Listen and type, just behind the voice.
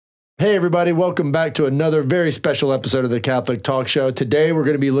Hey everybody, welcome back to another very special episode of the Catholic Talk Show. Today we're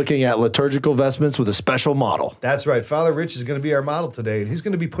going to be looking at liturgical vestments with a special model. That's right. Father Rich is going to be our model today, and he's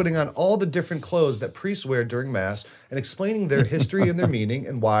going to be putting on all the different clothes that priests wear during Mass and explaining their history and their meaning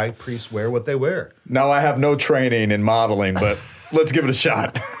and why priests wear what they wear. Now, I have no training in modeling, but let's give it a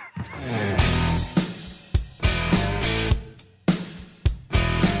shot.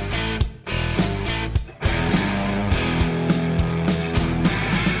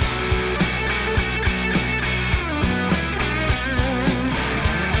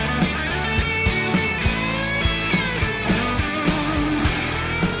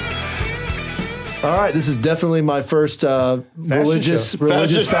 All right, this is definitely my first religious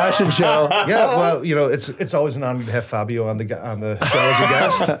fashion show. Yeah, well, you know, it's always an honor to have Fabio on the show as a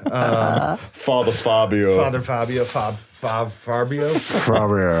guest. Father Fabio. Father Fabio.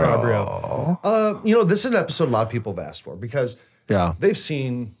 Fabio. You know, this is an episode a lot of people have asked for because they've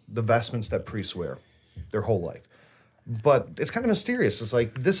seen the vestments that priests wear their whole life. But it's kind of mysterious. It's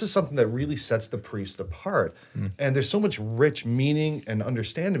like, this is something that really sets the priest apart. And there's so much rich meaning and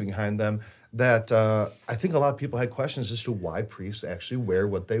understanding behind them that I think a lot of people had questions as to why priests actually wear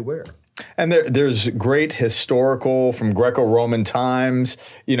what they wear. And there's great historical, from Greco-Roman times,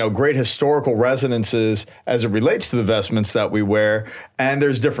 you know, great historical resonances as it relates to the vestments that we wear. And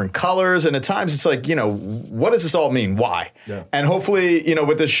there's different colors. And at times it's like, you know, what does this all mean? Why? Yeah. And hopefully, you know,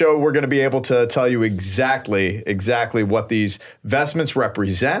 with this show, we're going to be able to tell you exactly what these vestments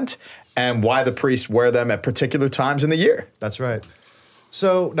represent and why the priests wear them at particular times in the year. That's right.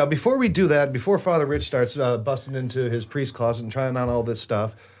 So now, before we do that, before Father Rich starts busting into his priest closet and trying on all this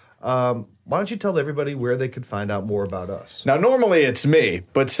stuff, why don't you tell everybody where they could find out more about us? Now, normally it's me,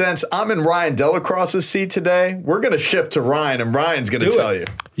 but since I'm in Ryan Delacroix's seat today, we're going to shift to Ryan, and Ryan's going to tell you.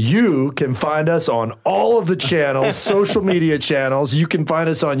 You can find us on all of the channels, social media channels. You can find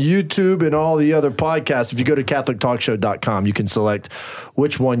us on YouTube and all the other podcasts. If you go to CatholicTalkshow.com, you can select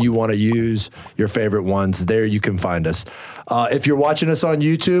which one you want to use, your favorite ones. There you can find us. If you're watching us on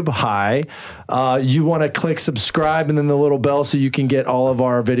YouTube, hi. You want to click subscribe and then the little bell so you can get all of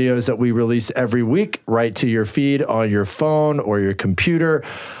our videos that we release every week right to your feed on your phone or your computer.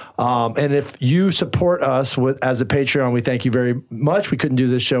 And if you support us as a Patreon, we thank you very much. We couldn't do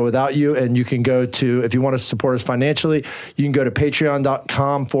this show without you. And you can go to, if you want to support us financially, you can go to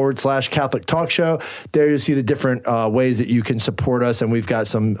patreon.com/Catholic Talk Show. There you'll see the different ways that you can support us. And we've got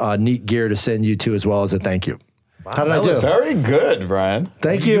some neat gear to send you to as well as a thank you. Wow, how did I do? Very good, Ryan.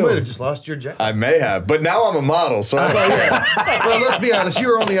 Thank you. You might have just lost your jacket. I may have, but now I'm a model, so Well, let's be honest. You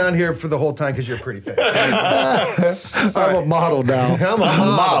were only on here for the whole time because you're pretty famous. I'm a model now. I'm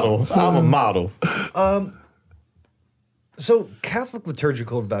a model. So Catholic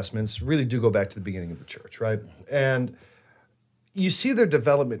liturgical vestments really do go back to the beginning of the church, right? And you see their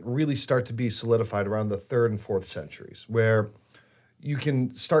development really start to be solidified around the 3rd and 4th centuries, where you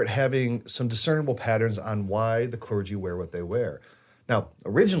can start having some discernible patterns on why the clergy wear what they wear. Now,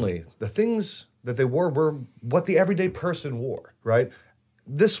 originally, the things that they wore were what the everyday person wore, right?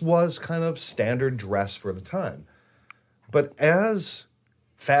 This was kind of standard dress for the time. But as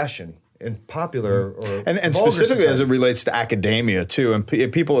fashion and popular or and specifically as it relates to academia too, and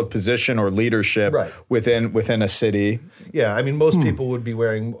people of position or leadership within a city. Yeah, I mean, most people would be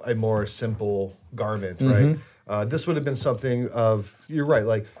wearing a more simple garment, right? This would have been something of, you're right,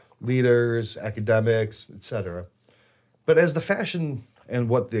 like leaders, academics, etc. But as the fashion and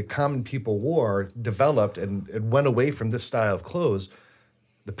what the common people wore developed and went away from this style of clothes,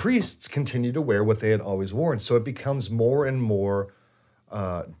 the priests continued to wear what they had always worn. So it becomes more and more,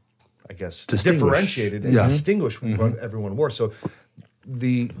 I guess, differentiated and distinguished from what everyone wore. So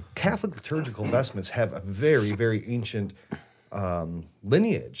the Catholic liturgical vestments have a very, very ancient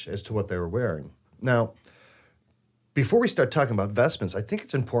lineage as to what they were wearing. Now, before we start talking about vestments, I think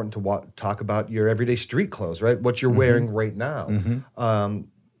it's important to talk about your everyday street clothes, right? What you're wearing right now,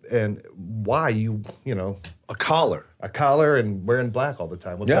 and why you know, a collar, and wearing black all the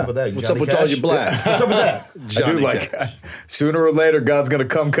time. What's up with that? What's up with all your black? What's up with that? I do like sooner or later God's going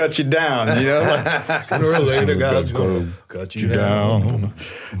to come cut you down. You know, sooner or later God's going to cut you down.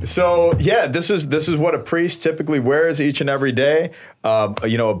 So yeah, this is what a priest typically wears each and every day.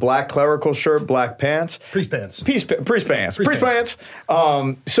 You know, a black clerical shirt, black pants, priest pants.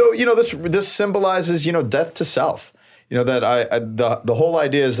 So you know, this symbolizes, you know, death to self. You know, that the whole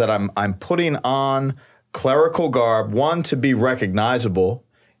idea is that I'm putting on clerical garb, one, to be recognizable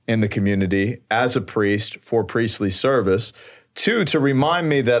in the community as a priest for priestly service, two, to remind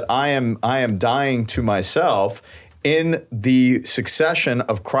me that I am dying to myself in the succession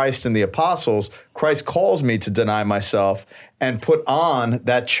of Christ and the apostles, Christ calls me to deny myself and put on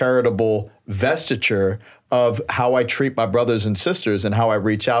that charitable vestiture of how I treat my brothers and sisters and how I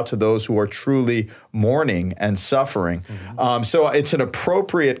reach out to those who are truly mourning and suffering. So it's an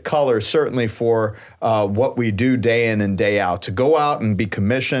appropriate color, certainly, for what we do day in and day out, to go out and be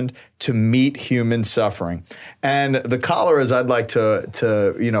commissioned to meet human suffering. And the collar, as I'd like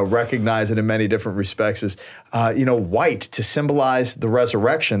to recognize it in many different respects, is white, to symbolize the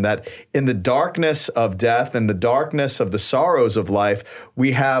resurrection, that in the darkness of death and the darkness of the sorrows of life,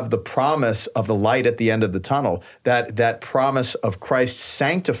 we have the promise of the light at the end of the tunnel, that promise of Christ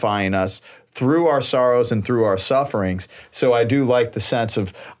sanctifying us through our sorrows and through our sufferings. So I do like the sense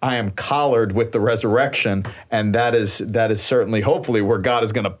of I am collared with the resurrection, and that is certainly, hopefully, where God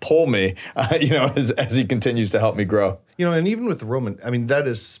is going to pull me, as He continues to help me grow. And even with the Roman, I mean, that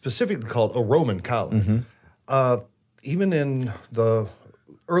is specifically called a Roman collar. Even in the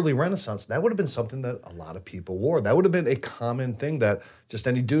early Renaissance, that would have been something that a lot of people wore. That would have been a common thing that just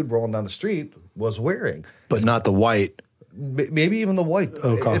any dude rolling down the street was wearing. But not the white. Maybe even the white.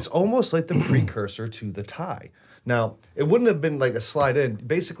 Okay. It's almost like the precursor to the tie. Now, it wouldn't have been like a slide in.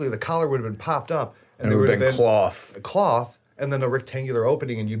 Basically, the collar would have been popped up, and there would have been cloth, and then a rectangular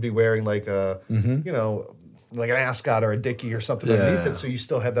opening, and you'd be wearing like a, like an ascot or a dickie or something underneath it. So you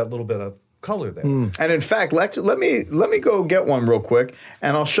still have that little bit of color there. And in fact, let me go get one real quick,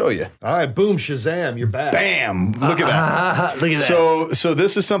 and I'll show you. All right, boom, Shazam, you're back. Bam! Look at that. Look at that. So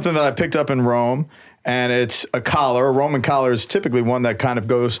this is something that I picked up in Rome. And it's a collar. A Roman collar is typically one that kind of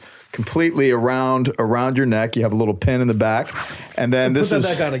goes completely around your neck. You have a little pin in the back, and then Put that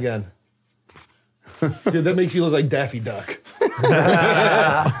back on again. Dude, that makes you look like Daffy Duck.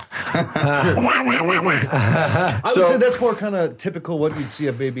 I would say that's more kind of typical what you'd see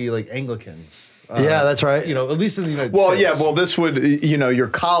of maybe like Anglicans. Yeah, that's right. At least in the United States. Well, this would, your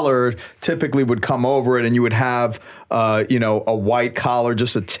collar typically would come over it, and you would have, a white collar,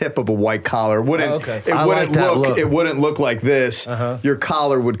 just a tip of a white collar. It wouldn't look like this. Your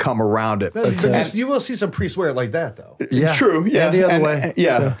collar would come around it. You will see some priests wear it like that, though. Yeah, true. Yeah, and the other way.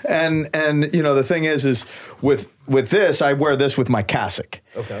 Yeah, and the thing is with this, I wear this with my cassock.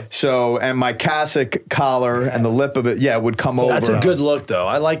 Okay. So, and my cassock collar and the lip of it, would come over. That's a good look, though.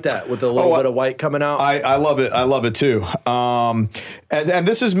 I like that with a little bit of white coming out. I love it. I love it too. And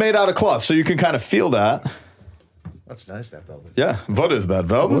this is made out of cloth, so you can kind of feel that. That's nice, that velvet. Yeah. What is that,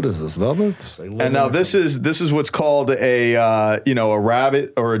 velvet? What is this, velvet? And now this is what's called a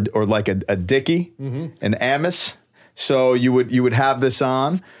rabbit or like a dickie, an amice. So you would have this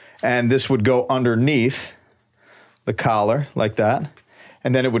on, and this would go underneath the collar like that.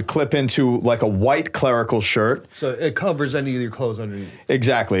 And then it would clip into like a white clerical shirt. So it covers any of your clothes underneath.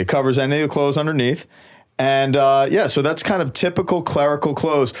 Exactly. It covers any of the clothes underneath. And so that's kind of typical clerical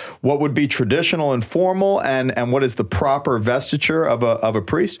clothes. What would be traditional and formal and what is the proper vestiture of a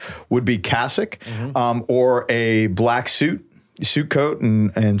priest would be cassock or a black suit coat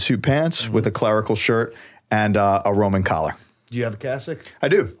and suit pants with a clerical shirt and a Roman collar. Do you have a cassock? I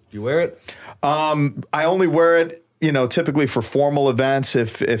do. Do you wear it? I only wear it, typically for formal events.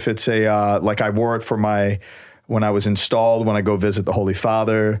 If it's like I wore it for when I was installed, when I go visit the Holy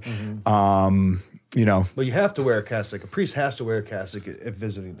Father. Well, you have to wear a cassock. A priest has to wear a cassock if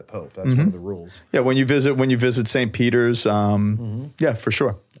visiting the Pope. That's one of the rules. Yeah, when you visit St. Peter's, yeah, for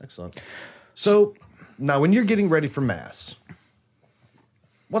sure. Excellent. So now, when you're getting ready for Mass,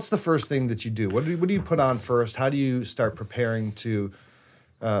 what's the first thing that you do? What do you put on first? How do you start preparing to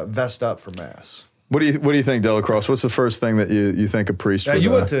vest up for Mass? What do you think, Delacroix? What's the first thing that you think a priest would?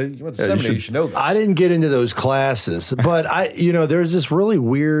 You went to seminary. You should know this. I didn't get into those classes, but there's this really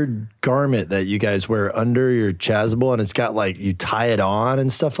weird garment that you guys wear under your chasuble, and it's got like you tie it on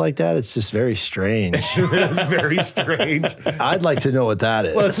and stuff like that. It's just very strange. It's very strange. I'd like to know what that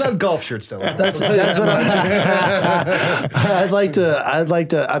is. Well, it's not golf shirts, though. That's what I'd like to.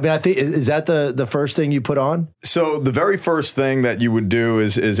 I mean, I think is that the first thing you put on? So the very first thing that you would do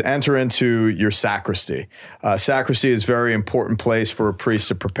is enter into your sacrament. Sacristy is a very important place for a priest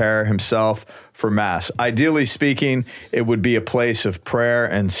to prepare himself for Mass. Ideally speaking, it would be a place of prayer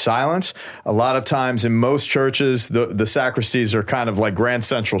and silence. A lot of times in most churches, the sacristies are kind of like Grand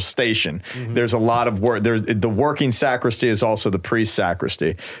Central Station. There's a lot of work. The working sacristy is also the priest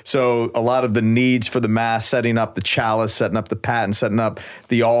sacristy. So a lot of the needs for the Mass, setting up the chalice, setting up the paten, setting up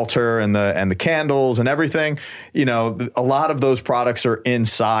the altar and the candles and everything, a lot of those products are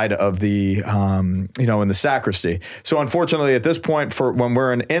inside of the in the sacristy. So unfortunately, at this point, for when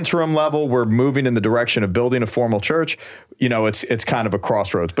we're an interim level, we're moving in the direction of building a formal church. It's kind of a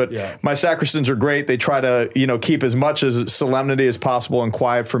crossroads. But my sacristans are great. They try to keep as much as solemnity as possible and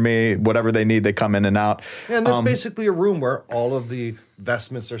quiet for me. Whatever they need, they come in and out. Yeah, and that's basically a room where all of the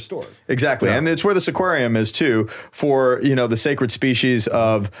vestments are stored. Exactly. Yeah. And it's where the sacrarium is too, for, the sacred species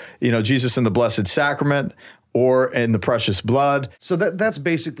of, Jesus in the Blessed Sacrament or in the precious blood. So that's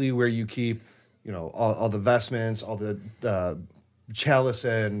basically where you keep, all the vestments, all the chalice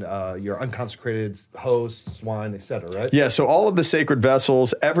and your unconsecrated hosts, wine, etc., right? Yeah, so all of the sacred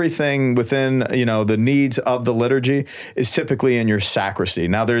vessels, everything within, the needs of the liturgy is typically in your sacristy.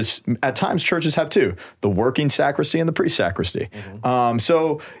 Now, at times churches have two, the working sacristy and the priest sacristy.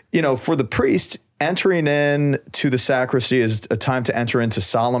 So, for the priest, entering in to the sacristy is a time to enter into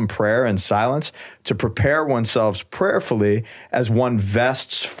solemn prayer and silence to prepare oneself prayerfully as one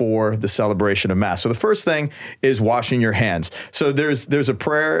vests for the celebration of Mass. So the first thing is washing your hands. So there's a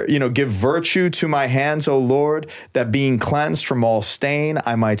prayer, give virtue to my hands, O Lord, that being cleansed from all stain,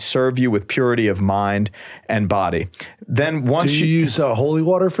 I might serve you with purity of mind and body. Then once you use holy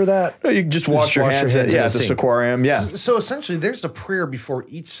water for that? No, you just wash your hands at the sacrarium. Yeah. So essentially, there's a prayer before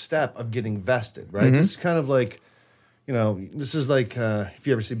each step of getting vested. Right, this is kind of like, this is like if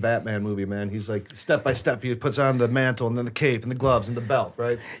you ever see Batman movie, man, he's like step by step. He puts on the mantle and then the cape and the gloves and the belt,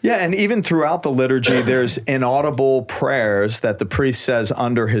 right? Yeah, and even throughout the liturgy, there's inaudible prayers that the priest says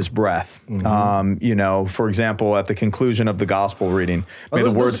under his breath. For example, at the conclusion of the gospel reading, may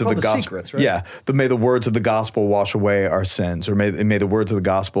the words of the gospel, secrets, right? Yeah, may the words of the gospel wash away our sins, or may the words of the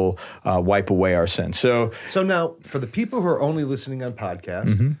gospel wipe away our sins. So now, for the people who are only listening on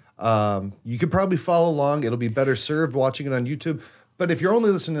podcasts. You could probably follow along. It'll be better served watching it on YouTube. But if you're only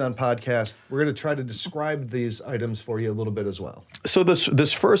listening on podcast, we're going to try to describe these items for you a little bit as well. So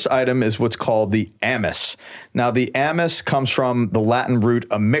this first item is what's called the amice. Now, the amice comes from the Latin root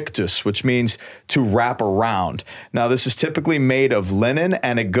amictus, which means to wrap around. Now, this is typically made of linen,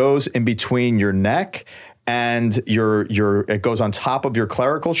 and it goes in between your neck and it goes on top of your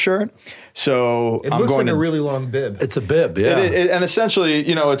clerical shirt. So it looks like a really long bib. It's a bib, yeah. And essentially,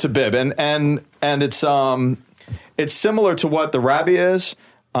 it's a bib, and it's similar to what the rabbia is,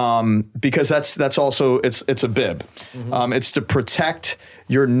 because that's also it's a bib. It's to protect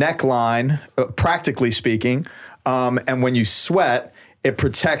your neckline, practically speaking, and when you sweat, it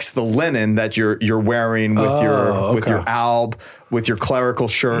protects the linen that you're wearing with your alb, with your clerical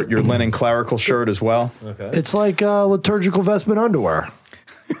shirt, your linen clerical shirt as well. Okay. It's like liturgical vestment underwear.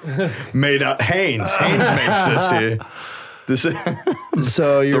 Made up Hanes. Hanes makes this here.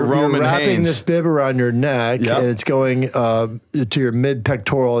 So you're wrapping Hanes. this bib around your neck, and it's going to your mid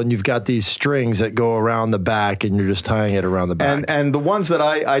pectoral, and you've got these strings that go around the back, and you're just tying it around the back. And the ones that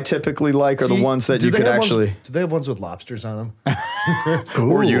I typically like are the ones that you could actually. Do they have ones with lobsters on them?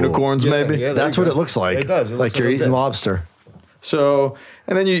 Or unicorns, maybe? Yeah, that's what it looks like. It does. It like you're eating lobster. So,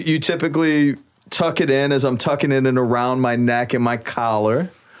 and then you typically tuck it in as I'm tucking it in around my neck and my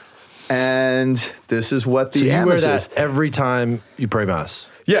collar. And this is what the amice is. You wear that every time you pray Mass.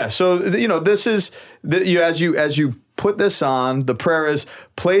 Yeah. So, this is, as you put this on, the prayer is,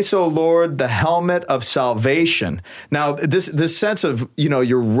 place, O Lord, the helmet of salvation. Now, this sense of,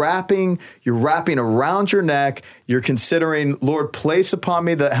 you're wrapping around your neck. You're considering, Lord, place upon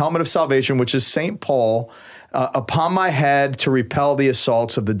me the helmet of salvation, which is St. Paul, upon my head to repel the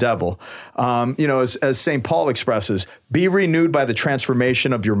assaults of the devil. As St. Paul expresses, be renewed by the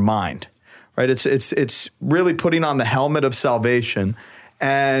transformation of your mind, right? It's really putting on the helmet of salvation.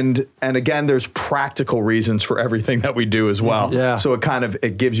 And again, there's practical reasons for everything that we do as well. Yeah. So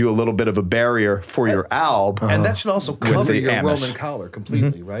it gives you a little bit of a barrier for your alb. And that should also cover your amice. Roman collar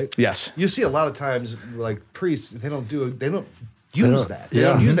completely, right? Yes. You see a lot of times, like priests, they don't use that. They Yeah.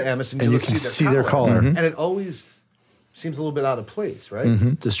 don't use the amice, And you can see their collar. And it always seems a little bit out of place,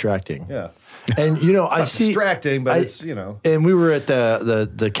 right? Distracting. Yeah. And I see distracting, but it's And we were at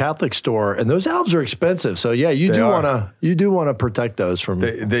the Catholic store, and those albs are expensive. So yeah, you do want to protect those from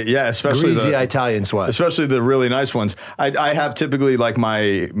especially greasy Italian sweat, especially the really nice ones. I have typically like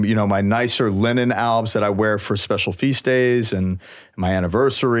my nicer linen albs that I wear for special feast days and my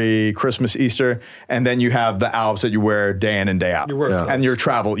anniversary, Christmas, Easter, and then you have the albs that you wear day in and day out, and your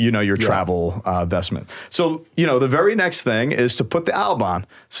travel, travel vestment. So the very next thing is to put the alb on.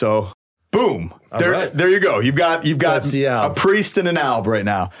 So. Boom! There you go. You've got a priest and an alb right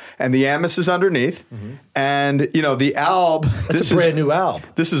now, and the amice is underneath, and the alb. That's a brand new alb.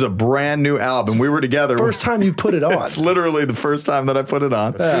 This is a brand new alb, and we were together. First time you put it on. It's literally the first time that I put it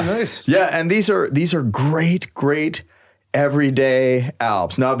on. That's pretty nice. Yeah, and these are great everyday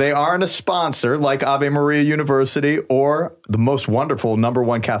albs. Now, they aren't a sponsor like Ave Maria University or the most wonderful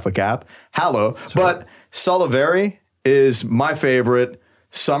 #1 Catholic app, Hallow, but Saliveri is my favorite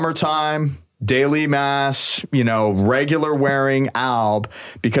summertime, daily mass, regular wearing alb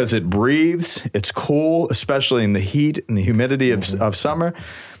because it breathes, it's cool, especially in the heat and the humidity of summer.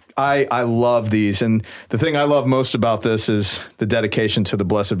 I love these. And the thing I love most about this is the dedication to the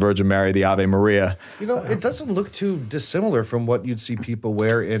Blessed Virgin Mary, the Ave Maria. It doesn't look too dissimilar from what you'd see people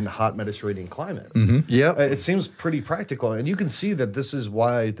wear in hot Mediterranean climates. Yeah. It seems pretty practical. And you can see that this is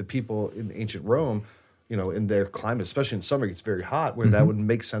why the people in ancient Rome, in their climate, especially in summer, it gets very hot, where that would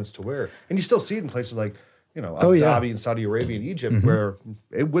make sense to wear. And you still see it in places like Abu Dhabi and Saudi Arabia and Egypt, where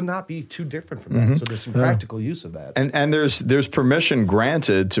it would not be too different from that. So there's some practical use of that. And there's permission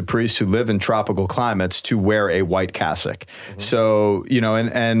granted to priests who live in tropical climates to wear a white cassock. So,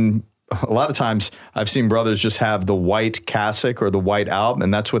 and a lot of times I've seen brothers just have the white cassock or the white alb,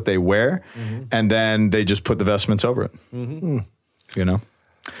 and that's what they wear. And then they just put the vestments over it,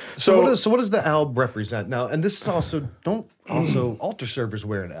 So what does the alb represent? Now, and this is also, altar servers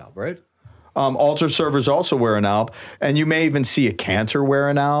wear an alb, right? Altar servers also wear an alb, and you may even see a cantor wear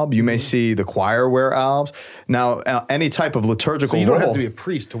an alb. You may see the choir wear albs. Now, any type of liturgical So you don't role, have to be a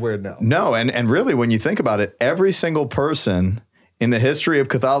priest to wear an alb. No, and really, when you think about it, every single person in the history of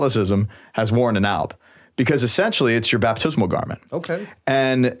Catholicism has worn an alb because essentially it's your baptismal garment. Okay.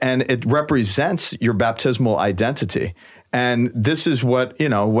 And it represents your baptismal identity. And this is what,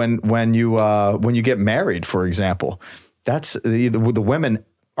 when you get married, for example, that's the women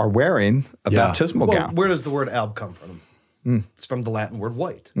are wearing a baptismal gown. Where does the word alb come from? It's from the Latin word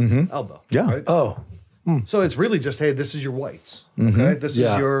white, alba. Yeah. Right? Oh. So it's really just, hey, this is your whites. Okay, this is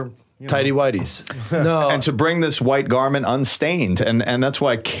your tidy whities. No, and to bring this white garment unstained, and that's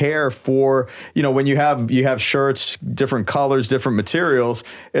why I care for when you have shirts, different colors, different materials.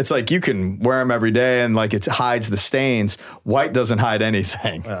 It's like you can wear them every day, and like it hides the stains. White doesn't hide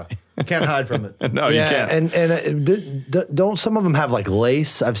anything. Yeah. You can't hide from it. No, you can't. And don't some of them have like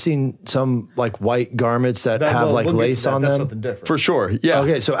lace? I've seen some like white garments that have like lace on That's them. something different. For sure. Yeah.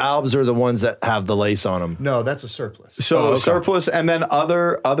 Okay, so albs are the ones that have the lace on them. No, that's a surplice. So surplice, and then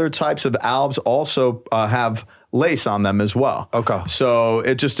other types of albs also have lace on them as well. Okay. So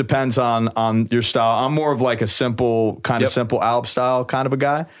it just depends on your style. I'm more of like a simple simple alb style kind of a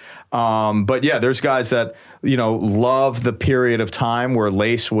guy. But yeah, there's guys that love the period of time where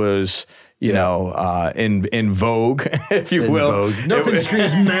lace was in vogue, if you will. Nothing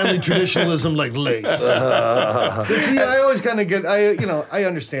screams manly traditionalism like lace. See, I always kind of get, I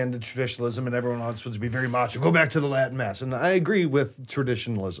understand the traditionalism and everyone wants to be very macho. Go back to the Latin Mass. And I agree with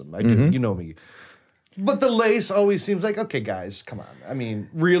traditionalism. I do, you know me. But the lace always seems like, okay, guys, come on. I mean,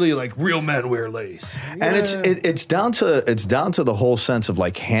 really, like real men wear lace, and it's down to the whole sense of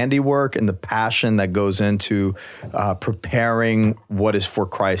like handiwork and the passion that goes into preparing what is for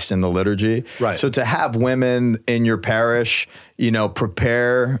Christ in the liturgy. Right. So to have women in your parish,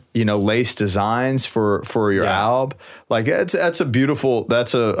 prepare lace designs for your alb, like that's a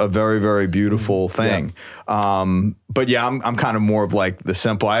very, very beautiful thing. Yeah. But yeah, I'm kind of more of like the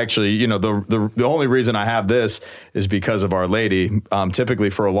simple. I actually, the only reason I have this is because of Our Lady. Typically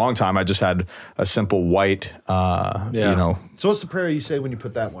for a long time, I just had a simple white, So what's the prayer you say when you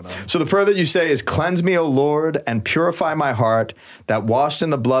put that one on? So the prayer that you say is, "Cleanse me, O Lord, and purify my heart, that washed in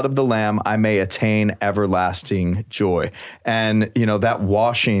the blood of the Lamb, I may attain everlasting joy." And, that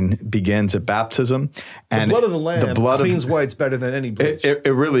washing begins at baptism. And the blood of the Lamb cleans whites better than any bleach. It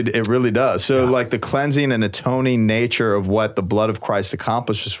really does. So like the cleansing and atoning nature of what the blood of Christ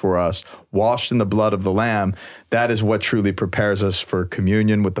accomplishes for us, washed in the blood of the Lamb, that is what truly prepares us for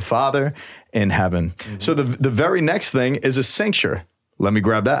communion with the Father in heaven. So the very next thing is a cincture. Let me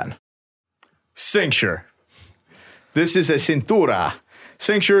grab that. Cincture. This is a cintura.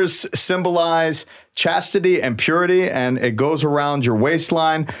 Cinctures symbolize chastity and purity, and it goes around your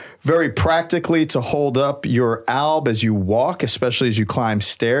waistline very practically to hold up your alb as you walk, especially as you climb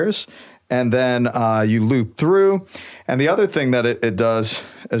stairs. And then you loop through. And the other thing that it does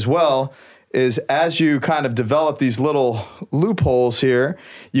as well is as you kind of develop these little loopholes here,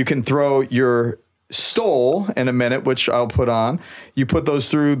 you can throw your stole in a minute, which I'll put on. You put those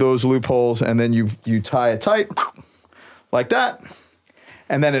through those loopholes, and then you tie it tight like that.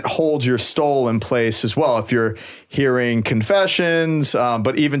 And then it holds your stole in place as well if you're hearing confessions,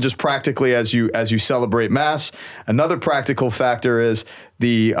 but even just practically as you celebrate Mass. Another practical factor is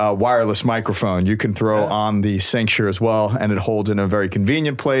the wireless microphone you can throw on the cincture as well, and it holds in a very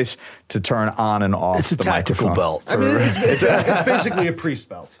convenient place to turn on and off. It's a the tactical microphone. belt. I mean, it's basically a priest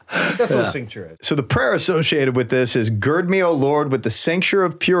belt. That's what a cincture is. So the prayer associated with this is, gird me, O Lord, with the cincture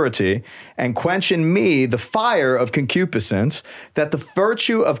of purity, and quench in me the fire of concupiscence, that the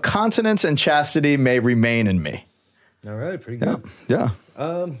virtue of continence and chastity may remain in me. All right, pretty good. Yeah.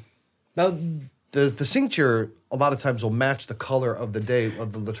 Now, the cincture a lot of times will match the color of the day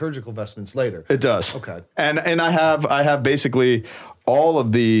of the liturgical vestments later. It does. Okay. And I have basically all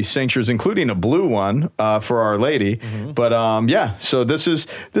of the cinctures, including a blue one for Our Lady. Mm-hmm. But so this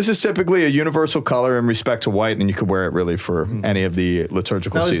is typically a universal color in respect to white, and you could wear it really for any of the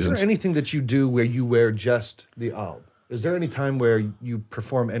liturgical Now, seasons. is there anything that you do where you wear just the alb? Is there any time where you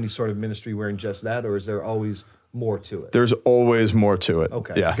perform any sort of ministry wearing just that, or is there always more to it? There's always more to it.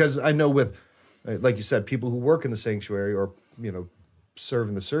 Okay. Yeah. Because I know with, like you said, people who work in the sanctuary or, serve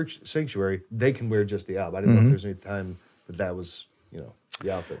in the sanctuary, they can wear just the alb. I didn't know if there's any time that was,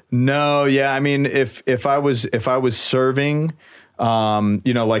 the outfit. No, yeah. I mean, if I was serving,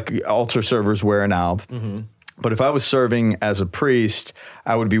 like altar servers wear an alb. Mm-hmm. But if I was serving as a priest,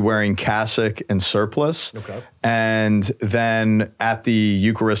 I would be wearing cassock and surplice. Okay. And then at the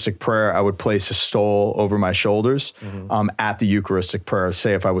Eucharistic prayer, I would place a stole over my shoulders at the Eucharistic prayer,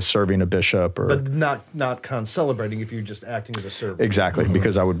 say if I was serving a bishop or... But not celebrating if you're just acting as a servant. Exactly,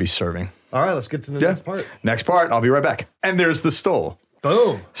 because I would be serving. All right, let's get to the next part. Next part, I'll be right back. And there's the stole.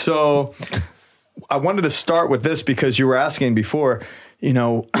 Boom. So I wanted to start with this because you were asking before,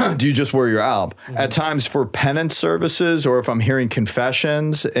 do you just wear your alb? At times for penance services, or if I'm hearing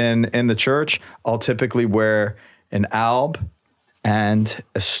confessions in the church, I'll typically wear an alb and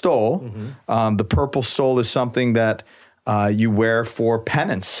a stole. The purple stole is something that you wear for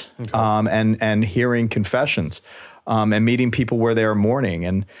penance and hearing confessions and meeting people where they are mourning.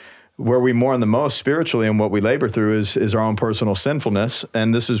 And where we mourn the most spiritually and what we labor through is our own personal sinfulness.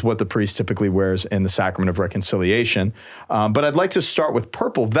 And this is what the priest typically wears in the sacrament of reconciliation. But I'd like to start with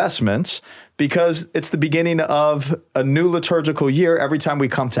purple vestments because it's the beginning of a new liturgical year every time we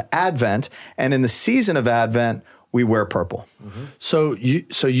come to Advent. And in the season of Advent, we wear purple. So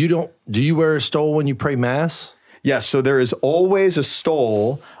you don't, do you wear a stole when you pray Mass? Yes, so there is always a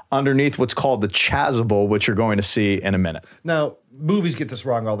stole underneath what's called the chasuble, which you're going to see in a minute. Now, movies get this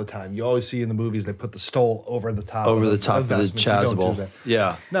wrong all the time. You always see in the movies they put the stole over the top Over of the top of the vestments. You don't do chasuble. that.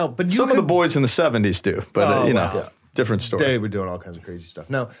 Yeah. Now, but Some of the boys in the 70s do, but different story. They were doing all kinds of crazy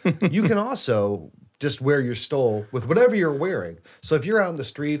stuff. Now, you can also just wear your stole with whatever you're wearing. So if you're out in the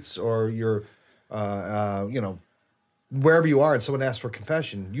streets or you're, wherever you are and someone asks for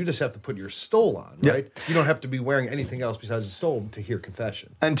confession, you just have to put your stole on, right? You don't have to be wearing anything else besides the stole to hear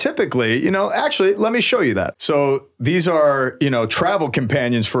confession. And typically, actually, let me show you that. So these are, travel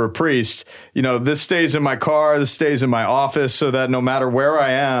companions for a priest. This stays in my car, this stays in my office so that no matter where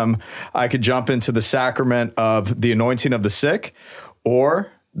I am, I could jump into the sacrament of the anointing of the sick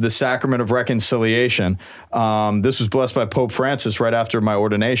or the sacrament of reconciliation. This was blessed by Pope Francis right after my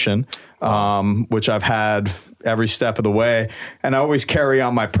ordination, which I've had every step of the way. And I always carry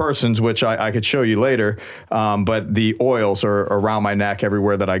on my persons, which I could show you later. But the oils are around my neck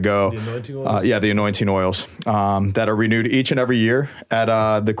everywhere that I go. The anointing oils? The anointing oils that are renewed each and every year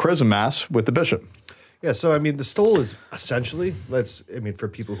at the Chrism Mass with the bishop. Yeah, so the stole is essentially, for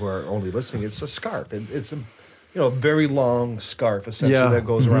people who are only listening, it's a scarf. It's a very long scarf essentially that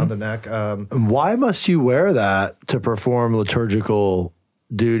goes around the neck. Why must you wear that to perform liturgical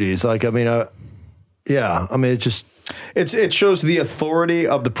duties? It shows the authority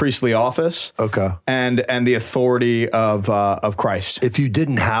of the priestly office. Okay. And the authority of Christ. If you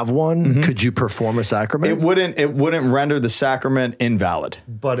didn't have one, could you perform a sacrament? It wouldn't render the sacrament invalid.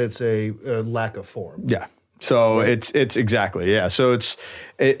 But it's a lack of form. Yeah. So it's exactly, yeah. So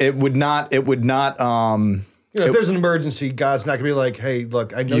it would not if there's an emergency, God's not going to be like, hey,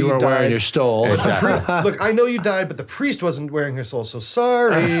 look, I know you were died. wearing your stole. Exactly. Look, I know you died, but the priest wasn't wearing her stole, so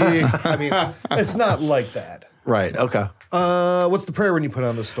sorry. It's not like that. Right, okay. What's the prayer when you put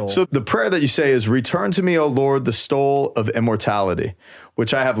on the stole? So the prayer that you say is, return to me, O Lord, the stole of immortality,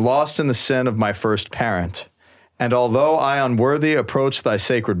 which I have lost in the sin of my first parent. And although I unworthy approach thy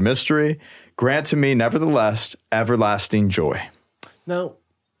sacred mystery, grant to me, nevertheless, everlasting joy. Now,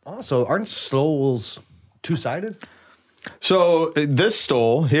 also, aren't stoles two-sided? So this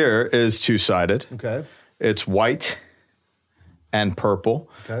stole here is two-sided. Okay. It's white and purple.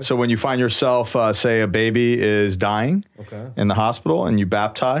 Okay. So when you find yourself, say a baby is dying in the hospital and you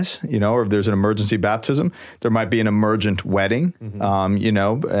baptize, or if there's an emergency baptism, there might be an emergent wedding,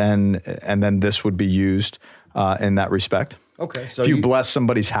 and then this would be used in that respect. Okay. So if you bless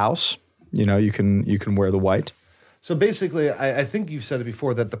somebody's house, you can wear the white. So basically, I think you've said it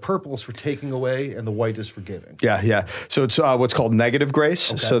before that the purple is for taking away and the white is for giving. Yeah. So it's what's called negative grace,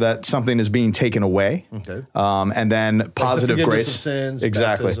 so that something is being taken away. Okay. And then positive the grace. Of sins,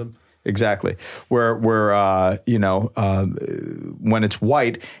 exactly. Baptism. Exactly. Where when it's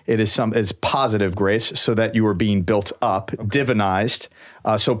white, it is positive grace, so that you are being built up, divinized.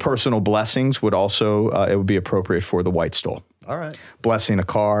 So personal blessings would also it would be appropriate for the white stole. All right. Blessing a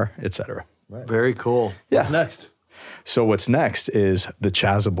car, etc. Right. Very cool. Yeah. What's next? So what's next is the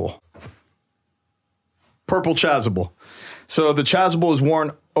chasuble. Purple chasuble. So the chasuble is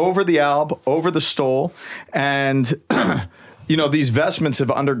worn over the alb, over the stole, and these vestments have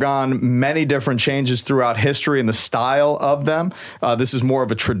undergone many different changes throughout history in the style of them. This is more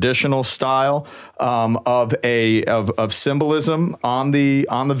of a traditional style of symbolism on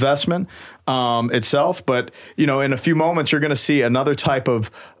the vestment itself. But in a few moments, you're going to see another type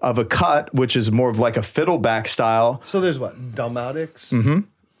of a cut, which is more of like a fiddleback style. So there's what? Dalmatics,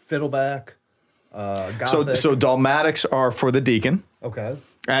 fiddleback, Gothic. So dalmatics are for the deacon. Okay.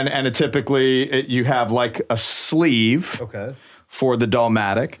 And it typically you have like a sleeve for the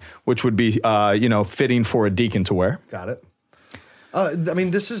dalmatic, which would be fitting for a deacon to wear. Got it.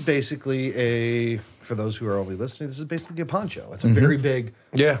 This is basically for those who are only listening, this is basically a poncho. It's a very big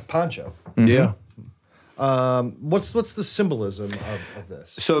poncho. Mm-hmm. Yeah. What's the symbolism of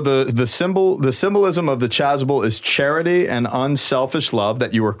this? So the symbolism of the chasuble is charity and unselfish love,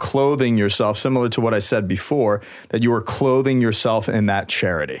 that you are clothing yourself, similar to what I said before, that you are clothing yourself in that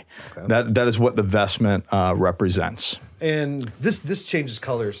charity. Okay. That is what the vestment represents. And this changes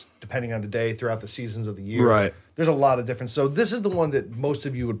colors depending on the day, throughout the seasons of the year. Right. There's a lot of different. So this is the one that most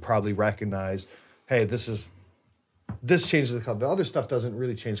of you would probably recognize. Hey, this changes the color. The other stuff doesn't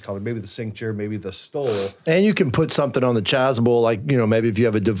really change color. Maybe the cincture, maybe the stole. And you can put something on the chasuble, like, maybe if you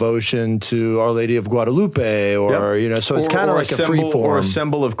have a devotion to Our Lady of Guadalupe, or, so it's kind of like a free form. Or a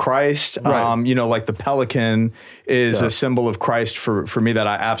symbol of Christ. Right. Like the pelican is a symbol of Christ for me that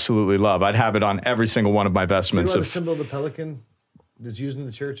I absolutely love. I'd have it on every single one of my vestments. You know why the symbol of the pelican is used in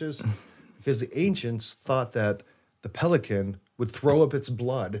the churches? Because the ancients thought that the pelican would throw up its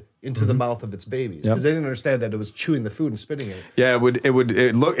blood into the mouth of its babies, because they didn't understand that it was chewing the food and spitting it. Yeah,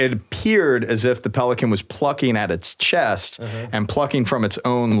 it appeared as if the pelican was plucking at its chest and plucking from its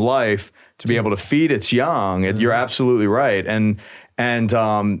own life to be able to feed its young. You're absolutely right,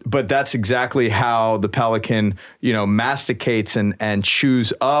 but that's exactly how the pelican, masticates and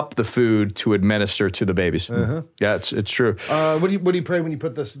chews up the food to administer to the babies. Yeah, it's true. What do you pray when you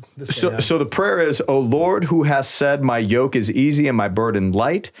put this? So the prayer is, "O Lord, who has said, my yoke is easy and my burden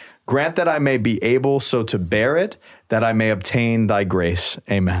light, grant that I may be able so to bear it, that I may obtain thy grace.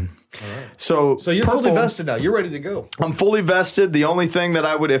 Amen." All right. So you're fully vested now. You're ready to go. I'm fully vested. The only thing that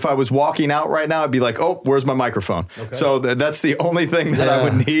I would, if I was walking out right now, I'd be like, "Oh, where's my microphone?" Okay. So that's the only thing that I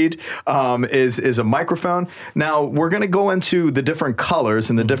would need is a microphone. Now we're going to go into the different colors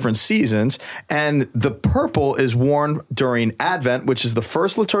and the different seasons, and the purple is worn during Advent, which is the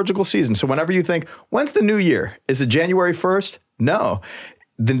first liturgical season. So whenever you think, when's the new year? Is it January 1st? No.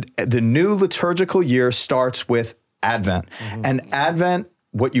 The new liturgical year starts with Advent, and Advent,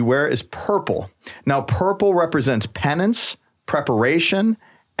 what you wear is purple. Now, purple represents penance, preparation,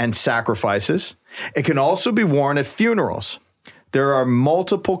 and sacrifices. It can also be worn at funerals. There are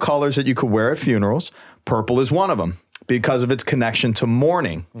multiple colors that you could wear at funerals. Purple is one of them because of its connection to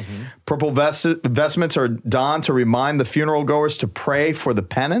mourning. Purple vestments are donned to remind the funeral goers to pray for the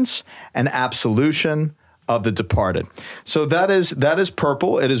penance and absolution of the departed. So that is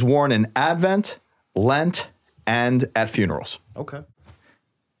purple. It is worn in Advent, Lent, and at funerals. Okay.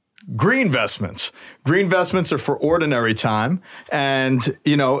 Green vestments. Green vestments are for ordinary time. And,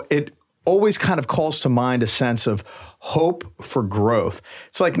 it always kind of calls to mind a sense of hope for growth.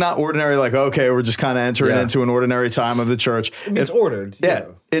 It's like not ordinary, like, okay, we're just kind of entering into an ordinary time of the church. It's ordered. Yeah,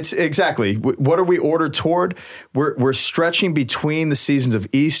 it's exactly. What are we ordered toward? We're stretching between the seasons of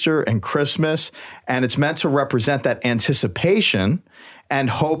Easter and Christmas, and it's meant to represent that anticipation and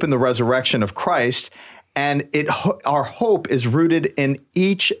hope in the resurrection of Christ. And our hope is rooted in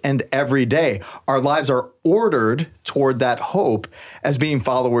each and every day. Our lives are ordered toward that hope as being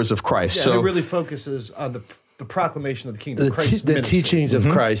followers of Christ. Yeah, so it really focuses on the proclamation of the kingdom. The teachings of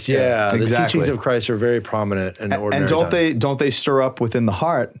Christ. Yeah, exactly. The teachings of Christ are very prominent in ordinary And don't they stir up within the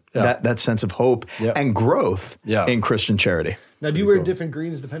heart that sense of hope and growth in Christian charity? Now, do you wear different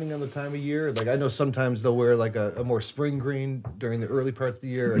greens depending on the time of year? Like, I know sometimes they'll wear like a more spring green during the early part of the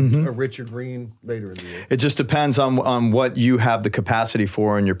year, and a richer green later in the year. It just depends on what you have the capacity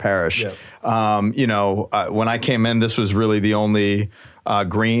for in your parish. Yep. When I came in, this was really the only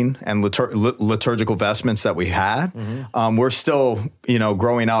green and liturgical vestments that we had. We're still,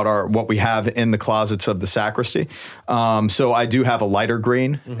 growing out what we have in the closets of the sacristy. So I do have a lighter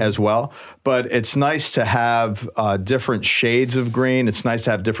green as well, but it's nice to have different shades of green. It's nice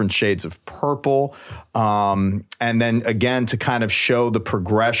to have different shades of purple. And then again, to kind of show the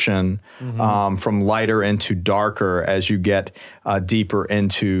progression from lighter into darker as you get deeper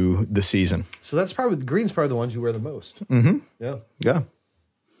into the season. So that's probably, the green's probably the ones you wear the most. Yeah.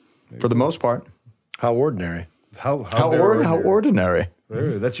 For the most part. How ordinary. How ordinary.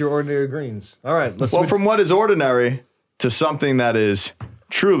 That's your ordinary greens. All right. Well, from what is ordinary to something that is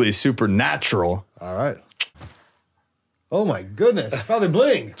truly supernatural. All right. Oh my goodness, Father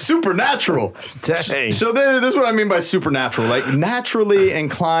Bling. Supernatural. Dang. So this is what I mean by supernatural. Like, naturally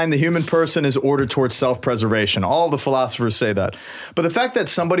inclined, the human person is ordered towards self-preservation. All the philosophers say that. But the fact that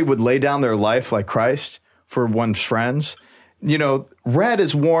somebody would lay down their life like Christ for one's friends, red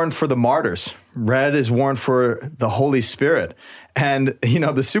is worn for the martyrs. Red is worn for the Holy Spirit. And,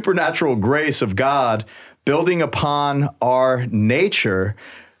 the supernatural grace of God building upon our nature,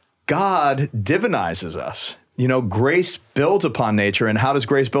 God divinizes us. Grace builds upon nature. And how does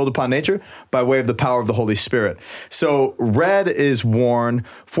grace build upon nature? By way of the power of the Holy Spirit. So red is worn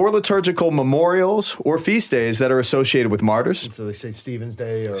for liturgical memorials or feast days that are associated with martyrs. So like St. Stephen's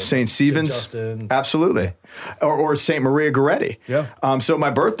Day or St. Stephen's. St. Justin. Absolutely. Or St. Maria Goretti. Yeah. So my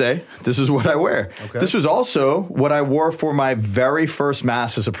birthday, this is what I wear. Okay. This was also what I wore for my very first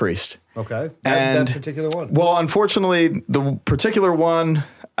Mass as a priest. Okay. And that particular one. Well, unfortunately, the particular one,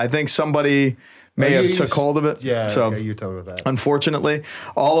 I think somebody may have took hold of it. Yeah, so okay, you tell me about that. Unfortunately,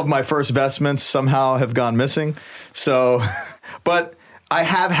 all of my first vestments somehow have gone missing. So, but I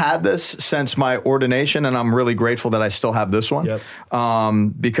have had this since my ordination, and I'm really grateful that I still have this one. Yep.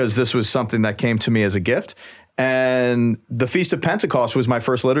 Because this was something that came to me as a gift. And the Feast of Pentecost was my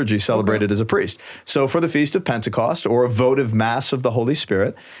first liturgy celebrated as a priest. So for the Feast of Pentecost, or a votive Mass of the Holy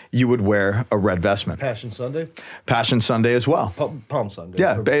Spirit, you would wear a red vestment. Passion Sunday? Passion Sunday as well. Palm Sunday.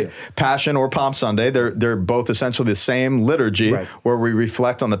 Yeah, Passion or Palm Sunday, they're both essentially the same liturgy, right, where we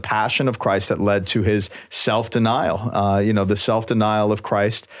reflect on the passion of Christ that led to his self-denial, the self-denial of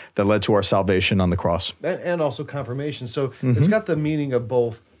Christ that led to our salvation on the cross. And also confirmation. So it's got the meaning of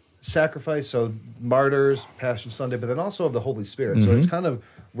both sacrifice, so martyrs, Passion Sunday, but then also of the Holy Spirit. So it's kind of,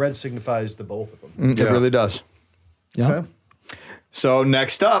 red signifies the both of them. It really does. Yeah. Okay. So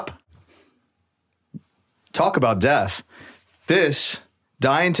next up, talk about death. This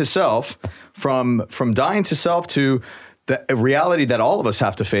dying to self, from dying to self to the reality that all of us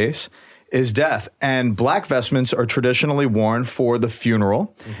have to face, is death. And black vestments are traditionally worn for the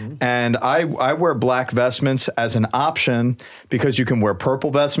funeral. And I wear black vestments as an option because you can wear purple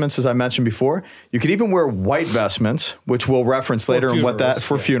vestments, as I mentioned before. You could even wear white vestments, which we'll reference later, and what that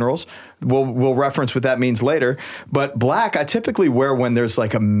for funerals. We'll reference what that means later. But black, I typically wear when there's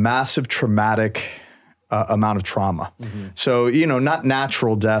like a massive traumatic amount of trauma. So, not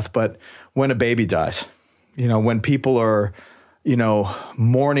natural death, but when a baby dies, when people are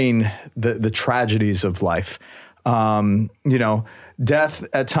mourning the tragedies of life. Death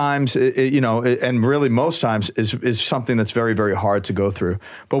at times, and really most times is something that's very, very hard to go through.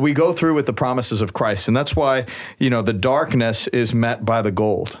 But we go through with the promises of Christ. And that's why, the darkness is met by the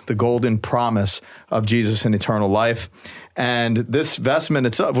golden promise of Jesus in eternal life. And this vestment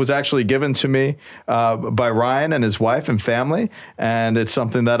itself was actually given to me by Ryan and his wife and family, and it's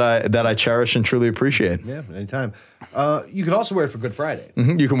something that I cherish and truly appreciate. Yeah, anytime. You can also wear it for Good Friday.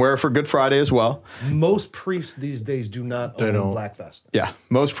 You can wear it for Good Friday as well. Most priests these days do not own black vestments. Yeah,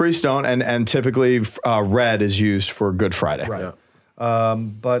 most priests don't, and typically red is used for Good Friday. Right.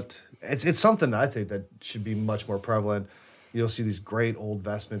 But it's something I think that should be much more prevalent. You'll see these great old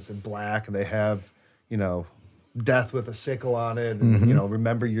vestments in black, and they have, death with a sickle on it, and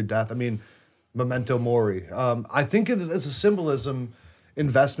remember your death. I mean, memento mori. I think it's a symbolism in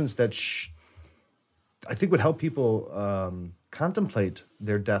vestments that I think would help people contemplate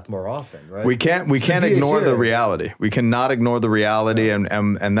their death more often. Right? We can't ignore the reality. We cannot ignore the reality,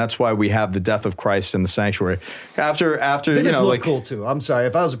 and that's why we have the death of Christ in the sanctuary. After they just look cool too. I'm sorry,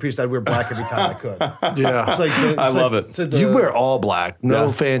 if I was a priest, I'd wear black every time I could. Yeah, it's like I love it. You wear all black,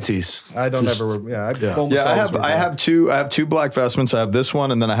 no fancies. I don't ever wear. I have two black vestments. I have this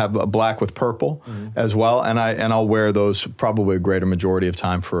one, and then I have a black with purple as well. And I'll wear those probably a greater majority of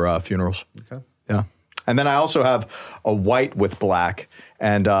time for funerals. Okay. Yeah. And then I also have a white with black,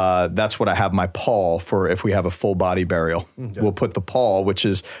 and that's what I have my pall for if we have a full body burial. Okay. We'll put the pall, which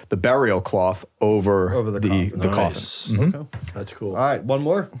is the burial cloth, over the coffin. Okay. That's cool. All right, one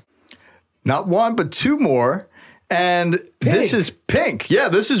more. Not one, but two more. And this is pink. Yeah,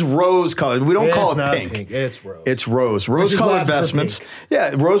 this is rose colored. We don't call it pink. It's rose. It's rose. Rose colored vestments.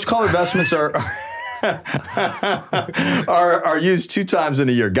 Yeah, rose colored vestments are are used 2 times in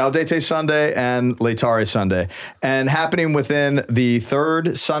a year, Gaudete Sunday and Laetare Sunday, and happening within the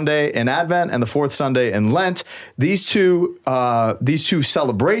 3rd Sunday in Advent and the 4th Sunday in Lent. These two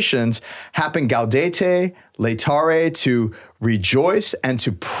celebrations happen Gaudete, Laetare, to rejoice and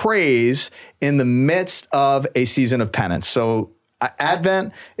to praise in the midst of a season of penance. So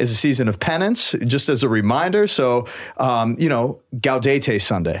Advent is a season of penance, just as a reminder. So, Gaudete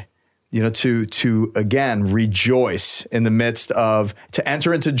Sunday, to again rejoice in the midst of, to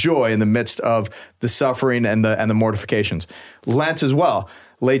enter into joy in the midst of the suffering and the mortifications. Lent as well,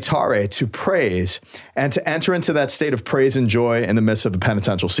 Laetare, to praise and to enter into that state of praise and joy in the midst of the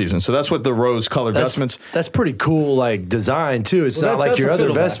penitential season. So that's what the rose-colored vestments. That's pretty cool, like design too. It's not like your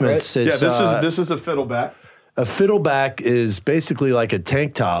other vestments. Right? It's, this is a fiddleback. A fiddleback is basically like a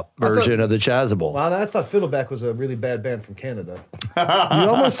tank top version of the chasuble. Well, I thought Fiddleback was a really bad band from Canada. You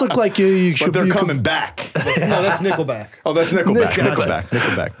almost look like you should. But they're coming back. No, that's Nickelback. Oh, that's Nickelback.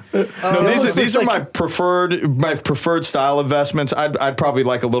 Nickelback. No, these are my preferred style of vestments. I'd probably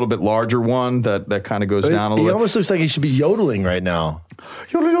like a little bit larger one that kind of goes down a little. He almost looks like he should be yodeling right now.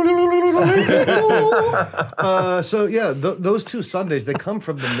 Those 2 Sundays, they come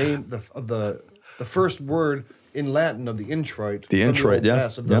from the name of the first word in Latin of the introit. The introit, yeah.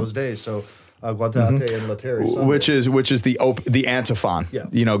 Mass of those days. So Gaudete and Laetare Sunday. Which is the antiphon,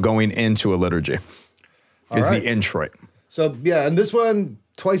 going into a liturgy, is the introit. So, and this one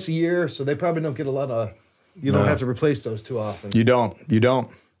twice a year, so they probably don't get a lot of, don't have to replace those too often. You don't.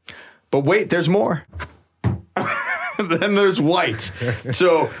 But wait, there's more. Then there's white.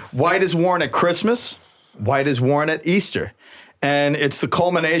 So white is worn at Christmas. White is worn at Easter. And it's the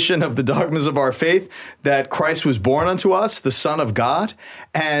culmination of the dogmas of our faith that Christ was born unto us, the Son of God,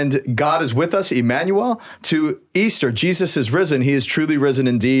 and God is with us, Emmanuel. To Easter, Jesus is risen. He is truly risen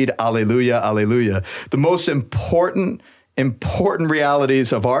indeed. Alleluia, alleluia. The most important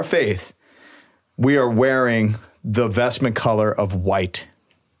realities of our faith, we are wearing the vestment color of white.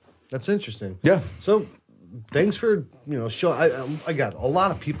 That's interesting. Yeah. So thanks for, showing. I got a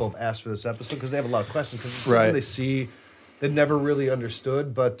lot of people have asked for this episode because they have a lot of questions because it's something they see. They never really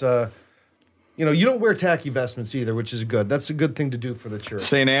understood, but you don't wear tacky vestments either, which is good. That's a good thing to do for the church.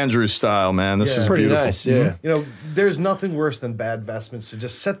 St. Andrew's style, man. This is pretty beautiful. nice. Yeah, there's nothing worse than bad vestments to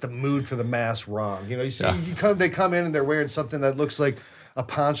just set the mood for the mass wrong. You see, they come in and they're wearing something that looks like a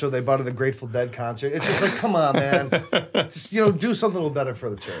poncho they bought at the Grateful Dead concert. It's just like, come on, man. Just, do something a little better for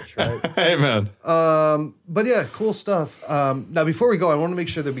the church, right? Amen. But yeah, cool stuff. Now, before we go, I want to make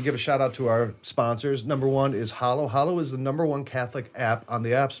sure that we give a shout out to our sponsors. Number one is Hallow. Hallow is the #1 Catholic app on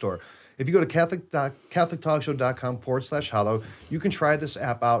the App Store. If you go to CatholicTalkShow.com/Hallow, you can try this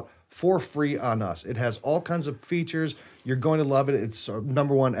app out for free on us. It has all kinds of features. You're going to love it. It's our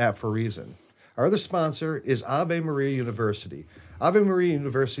 #1 app for a reason. Our other sponsor is Ave Maria University. Ave Maria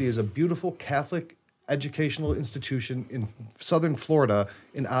University is a beautiful Catholic educational institution in southern Florida,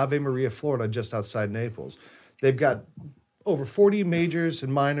 in Ave Maria, Florida, just outside Naples. They've got over 40 majors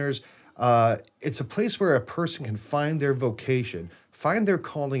and minors. It's a place where a person can find their vocation, find their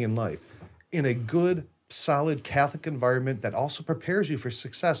calling in life in a good, solid Catholic environment that also prepares you for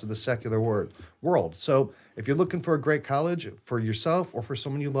success in the secular world. So if you're looking for a great college for yourself or for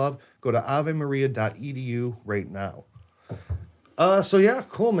someone you love, go to avemaria.edu right now.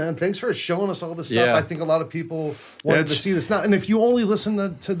 Cool, man. Thanks for showing us all this stuff. Yeah. I think a lot of people wanted to see this now. And if you only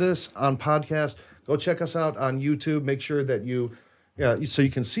listen to this on podcast, go check us out on YouTube. Make sure that so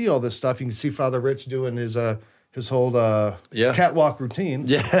you can see all this stuff. You can see Father Rich doing his whole catwalk routine.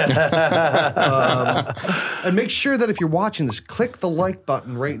 Yeah. And make sure that if you're watching this, click the like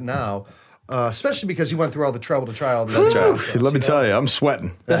button right now. Especially because he went through all the trouble to try all this. Let me tell you, I'm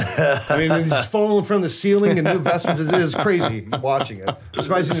sweating. I mean, he's falling from the ceiling in new vestments. It is crazy watching it. I'm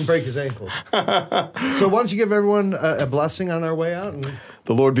surprised he didn't break his ankles. So why don't you give everyone a blessing on our way out?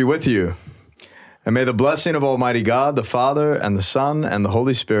 The Lord be with you. And may the blessing of Almighty God, the Father, and the Son, and the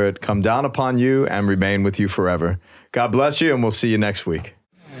Holy Spirit come down upon you and remain with you forever. God bless you, and we'll see you next week.